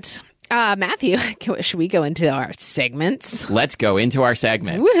 Excellent. Matthew, should we go into our segments? Let's go into our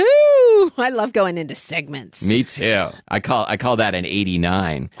segments. Woohoo! I love going into segments. Me too. I call that an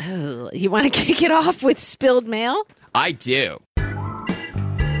 89. Oh, you want to kick it off with spilled mail? I do.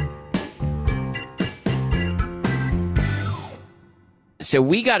 So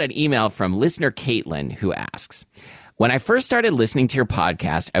we got an email from listener Caitlin who asks, when I first started listening to your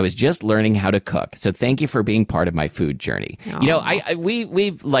podcast, I was just learning how to cook. So thank you for being part of my food journey. Aww.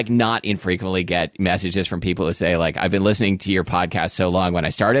 We like not infrequently get messages from people who say like, I've been listening to your podcast so long. When I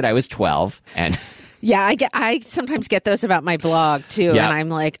started, I was 12 and... Yeah, I sometimes get those about my blog too. Yep. And I'm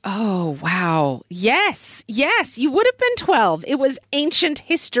like, oh, wow. Yes, you would have been 12. It was ancient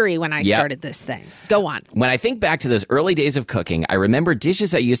history when I started this thing. Go on. When I think back to those early days of cooking, I remember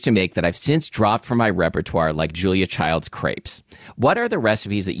dishes I used to make that I've since dropped from my repertoire, like Julia Child's crepes. What are the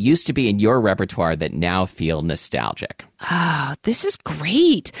recipes that used to be in your repertoire that now feel nostalgic? Oh, this is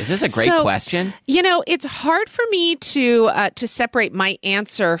great. Is this a great question? It's hard for me to separate my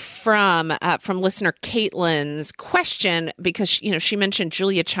answer from listener Caitlin's question because she mentioned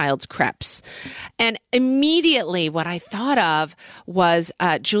Julia Child's crepes, and immediately what I thought of was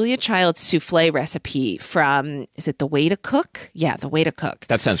Julia Child's souffle recipe from, is it The Way to Cook? Yeah, The Way to Cook.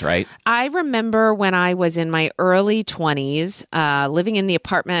 That sounds right. I remember when I was in my early 20s, living in the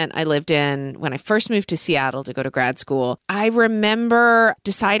apartment I lived in when I first moved to Seattle to go to grad school. I remember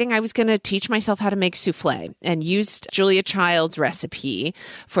deciding I was going to teach myself how to make souffle and used Julia Child's recipe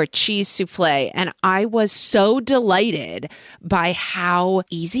for cheese souffle. And I was so delighted by how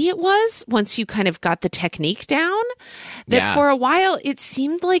easy it was once you kind of got the technique down that for a while it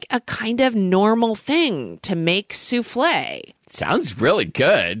seemed like a kind of normal thing to make souffle. Sounds really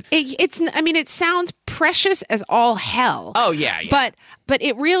good. It sounds precious as all hell. Oh, yeah. But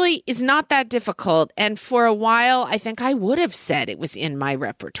it really is not that difficult. And for a while, I think I would have said it was in my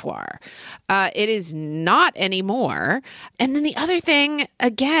repertoire. It is not anymore. And then the other thing,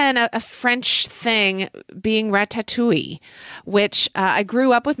 again, a French thing being ratatouille, which I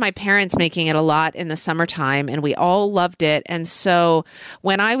grew up with my parents making it a lot in the summertime, and we all loved it. And so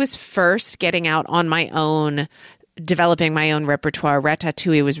when I was first getting out on my own developing my own repertoire,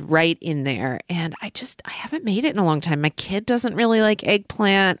 ratatouille was right in there. And I haven't made it in a long time. My kid doesn't really like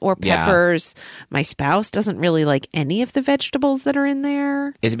eggplant or peppers. Yeah. My spouse doesn't really like any of the vegetables that are in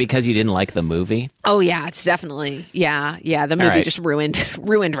there. Is it because you didn't like the movie? Oh, yeah, it's definitely. Yeah. The movie just ruined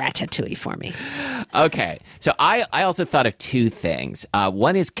ratatouille for me. Okay. So I also thought of two things.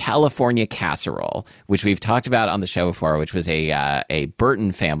 One is California casserole, which we've talked about on the show before, which was a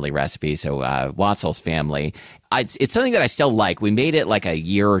Burton family recipe. So Watzel's family. It's something that I still like. We made it like a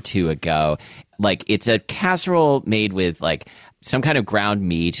year or two ago. Like, it's a casserole made with like some kind of ground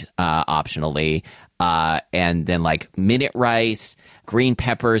meat, optionally, and then like minute rice, green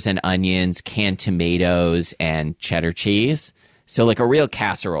peppers and onions, canned tomatoes, and cheddar cheese. So like a real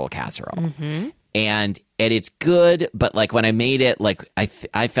casserole. Mm-hmm. And it's good, but like when I made it, like I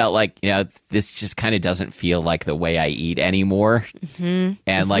felt like, this just kind of doesn't feel like the way I eat anymore. Mm-hmm.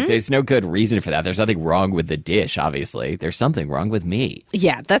 And like there's no good reason for that. There's nothing wrong with the dish, obviously. There's something wrong with me.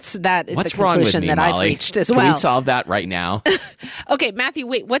 Yeah, that is what's the conclusion that Molly? I've reached as well. Can we solve that right now? Okay, Matthew,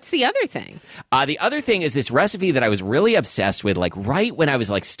 wait, what's the other thing? The other thing is this recipe that I was really obsessed with, like right when I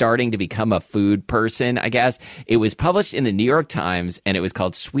was like starting to become a food person, I guess. It was published in the New York Times, and it was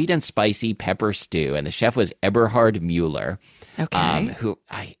called Sweet and Spicy Pepper Stew. And the chef was Eberhard Mueller. Okay. Who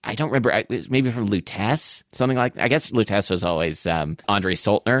I don't remember. It was maybe from Lutece, something like that. I guess Lutece was always Andre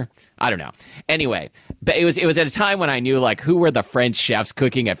Soltner. I don't know. Anyway, but it was at a time when I knew like who were the French chefs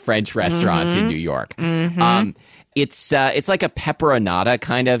cooking at French restaurants in New York. Mm-hmm. It's like a pepperonata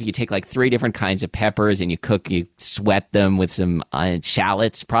kind of. You take like 3 different kinds of peppers and you sweat them with some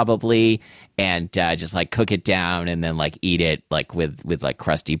shallots probably, and just like cook it down and then like eat it like with like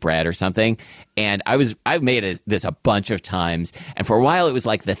crusty bread or something. And I've made this a bunch of times, and for a while it was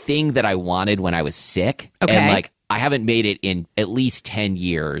like the thing that I wanted when I was sick. Okay. And like I haven't made it in at least 10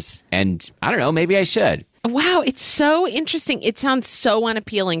 years, and I don't know, maybe I should. Wow, it's so interesting. It sounds so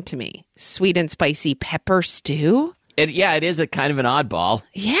unappealing to me. Sweet and spicy pepper stew? It is a kind of an oddball.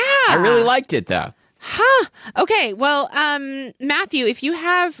 Yeah. I really liked it, though. Huh. Okay. Well, Matthew, if you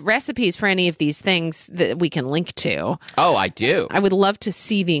have recipes for any of these things that we can link to. Oh, I do. I would love to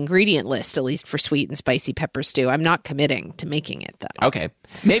see the ingredient list, at least for sweet and spicy pepper stew. I'm not committing to making it, though. Okay.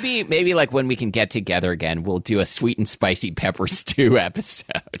 Maybe like when we can get together again, we'll do a sweet and spicy pepper stew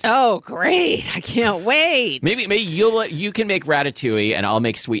episode. Oh, great. I can't wait. Maybe you can make ratatouille and I'll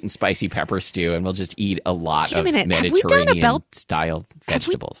make sweet and spicy pepper stew, and we'll just eat a lot of Mediterranean style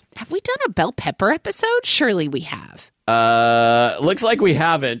vegetables. Have we done a bell pepper episode? Surely we have. Looks like we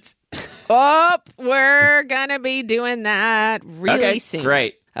haven't. Oh, we're gonna be doing that really soon.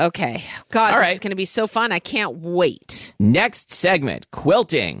 Great. Okay. God, this is going to be so fun. I can't wait. Next segment,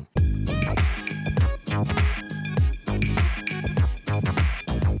 quilting.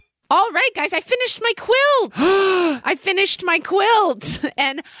 All right, guys, I finished my quilt.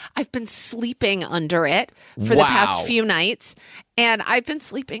 And I've been sleeping under it for the past few nights. And I've been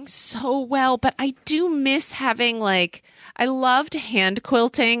sleeping so well, but I do miss having I loved hand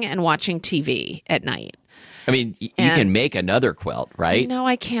quilting and watching TV at night. I mean, you can make another quilt, right? No,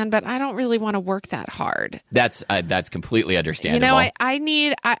 I can, but I don't really want to work that hard. That's completely understandable. I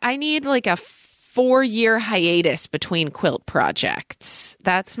need like a 4-year hiatus between quilt projects.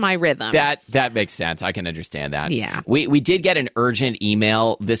 That's my rhythm. That makes sense. I can understand that. Yeah. We did get an urgent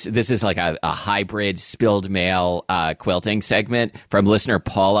email. This is like a hybrid spilled mail quilting segment from listener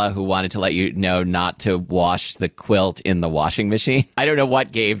Paula, who wanted to let you know not to wash the quilt in the washing machine. I don't know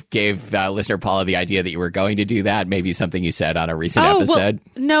what gave listener Paula the idea that you were going to do that. Maybe something you said on a recent episode.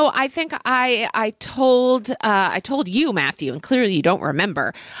 Well, no, I think I told you, Matthew, and clearly you don't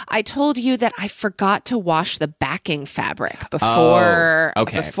remember. I told you that I forgot to wash the backing fabric before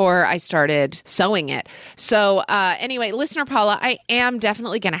I started sewing it. So anyway, listener Paula, I am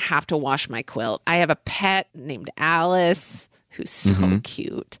definitely going to have to wash my quilt. I have a pet named Alice who's so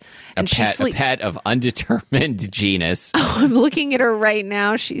cute. And a pet of undetermined genus. Oh, I'm looking at her right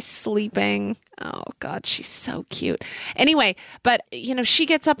now. She's sleeping. Oh, God, she's so cute. Anyway, but, she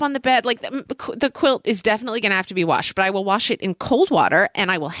gets up on the bed. Like, the quilt is definitely going to have to be washed, but I will wash it in cold water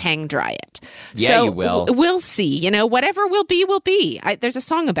and I will hang dry it. Yeah, so you will. We'll see. Whatever will be, will be. There's a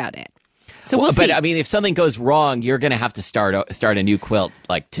song about it. So we'll see. But, I mean, if something goes wrong, you're going to have to start a new quilt,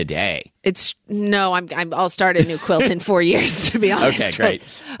 like, today. I'll start a new quilt in 4 years, to be honest. Okay, great.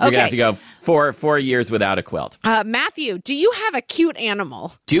 You're going to have to go 4 years without a quilt. Matthew, do you have a cute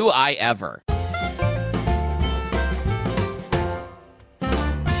animal? Do I ever?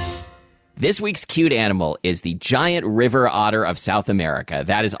 This week's cute animal is the giant river otter of South America.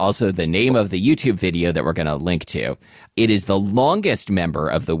 That is also the name of the YouTube video that we're going to link to. It is the longest member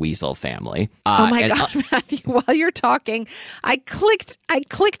of the weasel family. Oh my God, Matthew, while you're talking, I clicked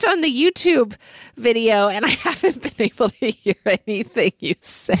on the YouTube video, and I haven't been able to hear anything you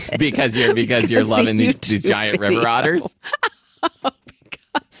said because you're loving these giant river otters.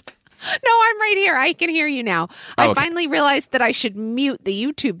 Because no, I'm right here. I can hear you now. I finally realized that I should mute the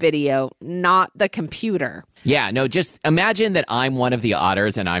YouTube video, not the computer. Yeah, no, just imagine that I'm one of the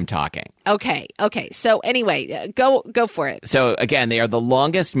otters and I'm talking. Okay. So anyway, go for it. So again, they are the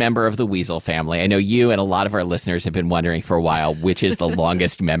longest member of the weasel family. I know you and a lot of our listeners have been wondering for a while which is the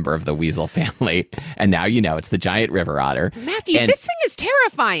longest member of the weasel family. And now you know, it's the giant river otter. Matthew, this thing is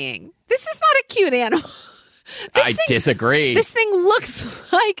terrifying. This is not a cute animal. I disagree. This thing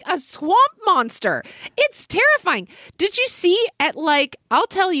looks like a swamp monster. It's terrifying. Did you see I'll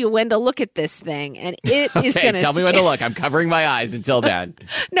tell you when to look at this thing, and it is going to tell me when to look. I'm covering my eyes until then.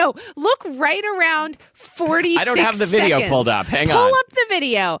 No, look right around 46 seconds. I don't have the video pulled up. Hang on. Pull up the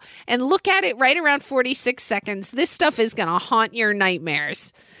video and look at it right around 46 seconds. This stuff is going to haunt your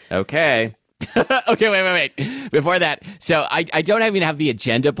nightmares. Okay. Okay, wait. Before that, so I don't even have the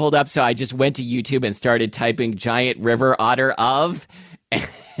agenda pulled up, so I just went to YouTube and started typing giant river otter of,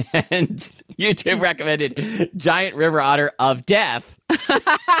 and YouTube recommended giant river otter of death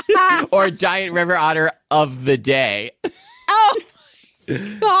or giant river otter of the day. Oh,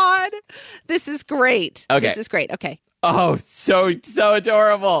 God. This is great. Okay. This is great. Okay. Oh, so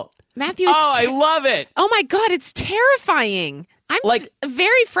adorable. Matthew, I love it. Oh, my God, it's terrifying. I'm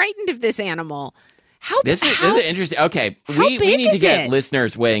very frightened of this animal. This is interesting. Okay, we need to get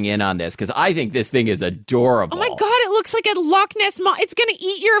listeners weighing in on this because I think this thing is adorable. Oh my God, it looks like a Loch Ness monster. It's going to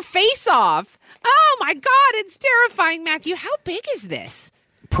eat your face off. Oh my God, it's terrifying, Matthew. How big is this?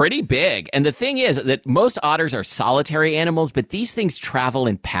 Pretty big. And the thing is that most otters are solitary animals, but these things travel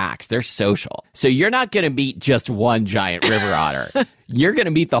in packs. They're social. So you're not going to meet just one giant river otter. You're going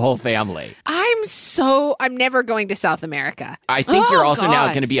to meet the whole family. I'm never going to South America. I think you're also now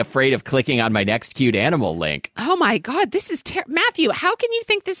going to be afraid of clicking on my next cute animal link. Oh my God, this is Matthew, how can you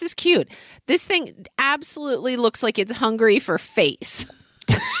think this is cute? This thing absolutely looks like it's hungry for face.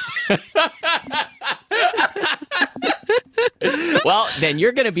 Well, then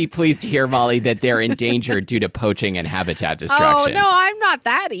you're going to be pleased to hear, Molly, that they're endangered due to poaching and habitat destruction. Oh, no, I'm not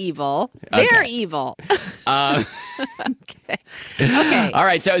that evil. They're evil. Okay. All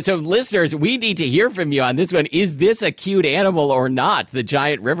right. So listeners, we need to hear from you on this one. Is this a cute animal or not, the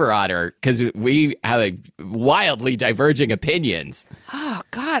giant river otter? Because we have wildly diverging opinions. Oh,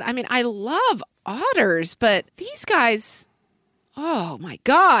 God. I mean, I love otters, but these guys, oh, my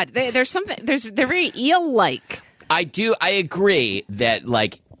God. They're very eel-like. I agree that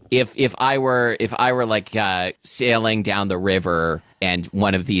if I were sailing down the river and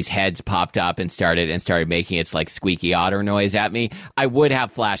one of these heads popped up and started making its squeaky otter noise at me, I would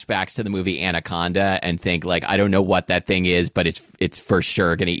have flashbacks to the movie Anaconda and think I don't know what that thing is, but it's for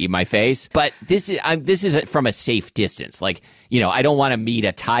sure going to eat my face. But this is from a safe distance. I don't want to meet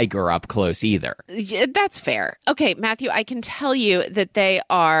a tiger up close either. That's fair. Okay, Matthew, I can tell you that they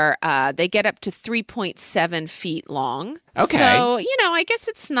get up to 3.7 feet long. Okay. So, I guess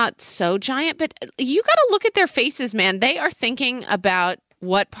it's not so giant, but you got to look at their faces, man. They are thinking about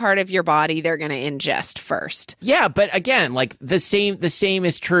what part of your body they're going to ingest first. Yeah, but again, the same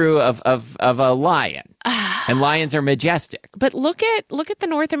is true of a lion. And lions are majestic. But look at the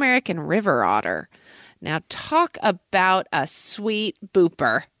North American river otter. Now talk about a sweet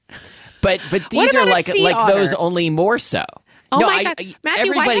booper. But these are like those, only more so. Oh no, my God.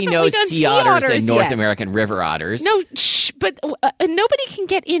 Matthew, everybody knows sea otters and North American river otters. No, but nobody can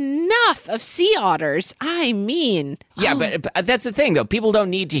get enough of sea otters. I mean. Yeah, but that's the thing, though. People don't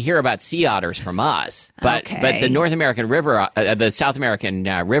need to hear about sea otters from us. But the North American river, the South American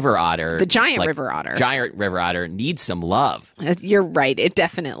river otter. The giant river otter. Giant river otter needs some love. You're right. It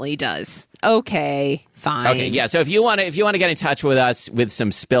definitely does. Okay, fine. Okay, yeah. So if you want to get in touch with us with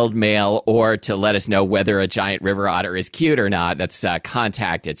some spilled mail or to let us know whether a giant river otter is cute or not, that's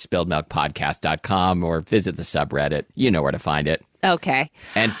contact@spilledmilkpodcast.com or visit the subreddit. You know where to find it. Okay.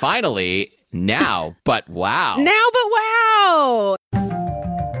 And finally, now, but wow. Now, but wow.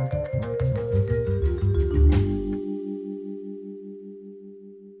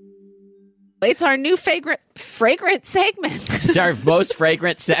 It's our new fragrant segment. It's our most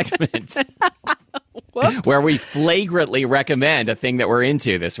fragrant segment. where we flagrantly recommend a thing that we're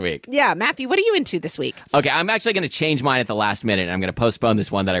into this week. Yeah, Matthew, what are you into this week? Okay, I'm actually going to change mine at the last minute, and I'm going to postpone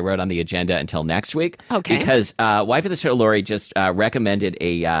this one that I wrote on the agenda until next week. Okay. Because wife of the show, Lori, just recommended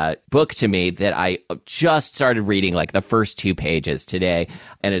a book to me that I just started reading like the first 2 pages today,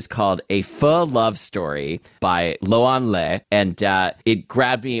 and it's called A Pho Love Story by Loan Le, and it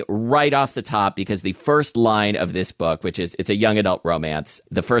grabbed me right off the top because the first line of this book, which is, it's a young adult romance,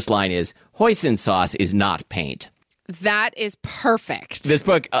 the first line is, hoisin sauce is not paint. That is perfect. This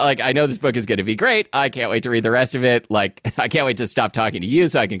book, I know this book is going to be great. I can't wait to read the rest of it. I can't wait to stop talking to you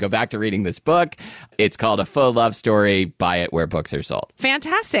so I can go back to reading this book. It's called A Pho Love Story. Buy it where books are sold.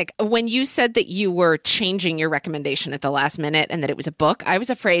 Fantastic. When you said that you were changing your recommendation at the last minute and that it was a book, I was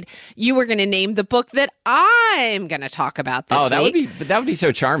afraid you were going to name the book that I'm going to talk about this week. That would be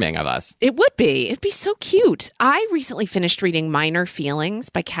so charming of us. It would be. It'd be so cute. I recently finished reading Minor Feelings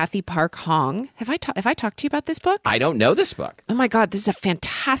by Kathy Park Hong. Have I talked to you about this book? I don't know this book. Oh my God, this is a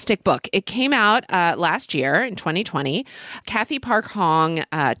fantastic book. It came out last year in 2020. Kathy Park Hong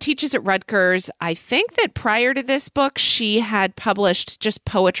teaches at Rutgers. I think that prior to this book, she had published just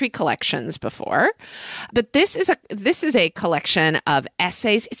poetry collections before. But this is a collection of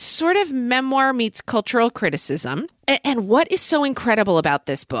essays. It's sort of memoir meets cultural criticism. And what is so incredible about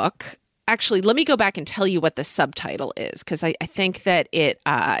this book? Actually, let me go back and tell you what the subtitle is, because I think that it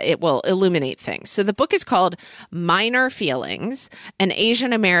will illuminate things. So the book is called Minor Feelings, An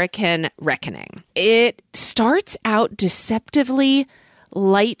Asian American Reckoning. It starts out deceptively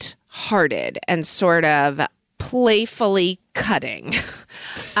light-hearted and sort of playfully cutting.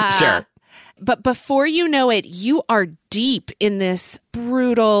 Sure. But before you know it, you are deep in this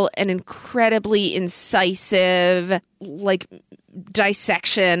brutal and incredibly incisive,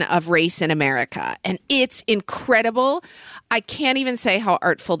 dissection of race in America. And it's incredible. I can't even say how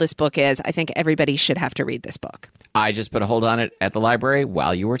artful this book is. I think everybody should have to read this book. I just put a hold on it at the library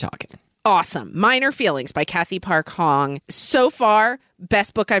while you were talking. Awesome. Minor Feelings by Kathy Park Hong. So far,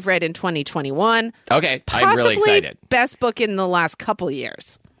 best book I've read in 2021. Okay, I'm really excited. Best book in the last couple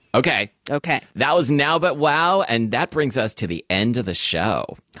years. Okay. That was Now But Wow, and that brings us to the end of the show.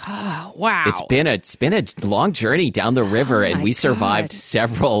 Oh, wow. It's been a long journey down the river, and we survived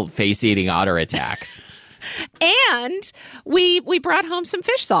several face-eating otter attacks. And we brought home some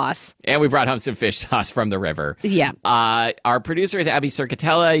fish sauce. And we brought home some fish sauce from the river. Yeah. Our producer is Abby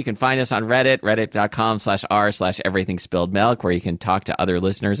Circatella. You can find us on Reddit, reddit.com/r/everythingspilledmilk, where you can talk to other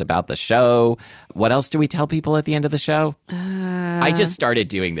listeners about the show. What else do we tell people at the end of the show? I just started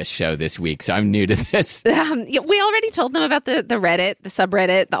doing this show this week, so I'm new to this. We already told them about the Reddit, the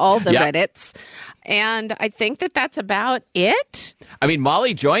subreddit, all the Reddits. And I think that that's about it. I mean,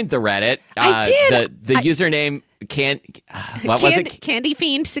 Molly joined the Reddit. I did. The username was it? Candy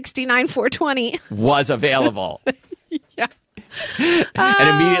Fiend 69420 was available. Yeah.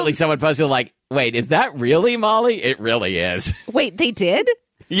 And immediately someone posted wait, is that really Molly? It really is. Wait, they did?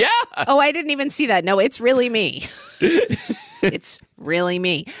 Yeah. Oh, I didn't even see that. No, it's really me. It's really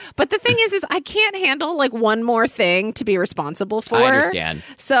me. But the thing is I can't handle one more thing to be responsible for. I understand.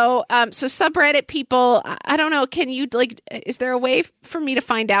 So subreddit people, I don't know. Can you is there a way for me to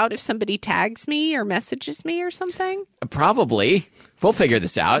find out if somebody tags me or messages me or something? Probably. We'll figure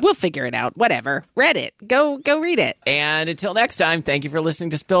this out. We'll figure it out. Whatever. Reddit. Go read it. And until next time, thank you for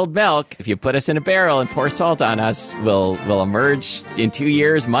listening to Spilled Milk. If you put us in a barrel and pour salt on us, we'll emerge in 2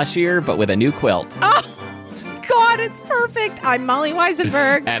 years, mushier, but with a new quilt. Oh, God, it's perfect. I'm Molly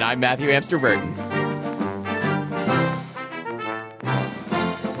Weisenberg. And I'm Matthew Amster Burton.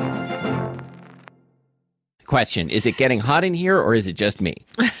 Question, is it getting hot in here or is it just me?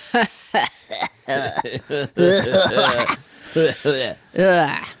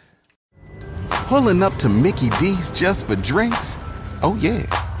 Pulling up to Mickey D's just for drinks? Oh yeah,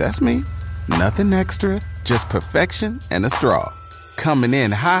 that's me. Nothing extra, just perfection and a straw. Coming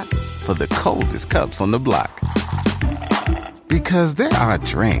in hot for the coldest cups on the block. Because there are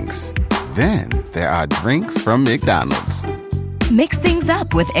drinks. Then there are drinks from McDonald's. Mix things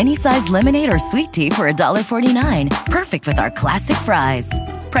up with any size lemonade or sweet tea for $1.49. Perfect with our classic fries.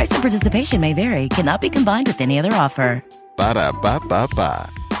 Price and participation may vary. Cannot be combined with any other offer. Ba-da-ba-ba-ba.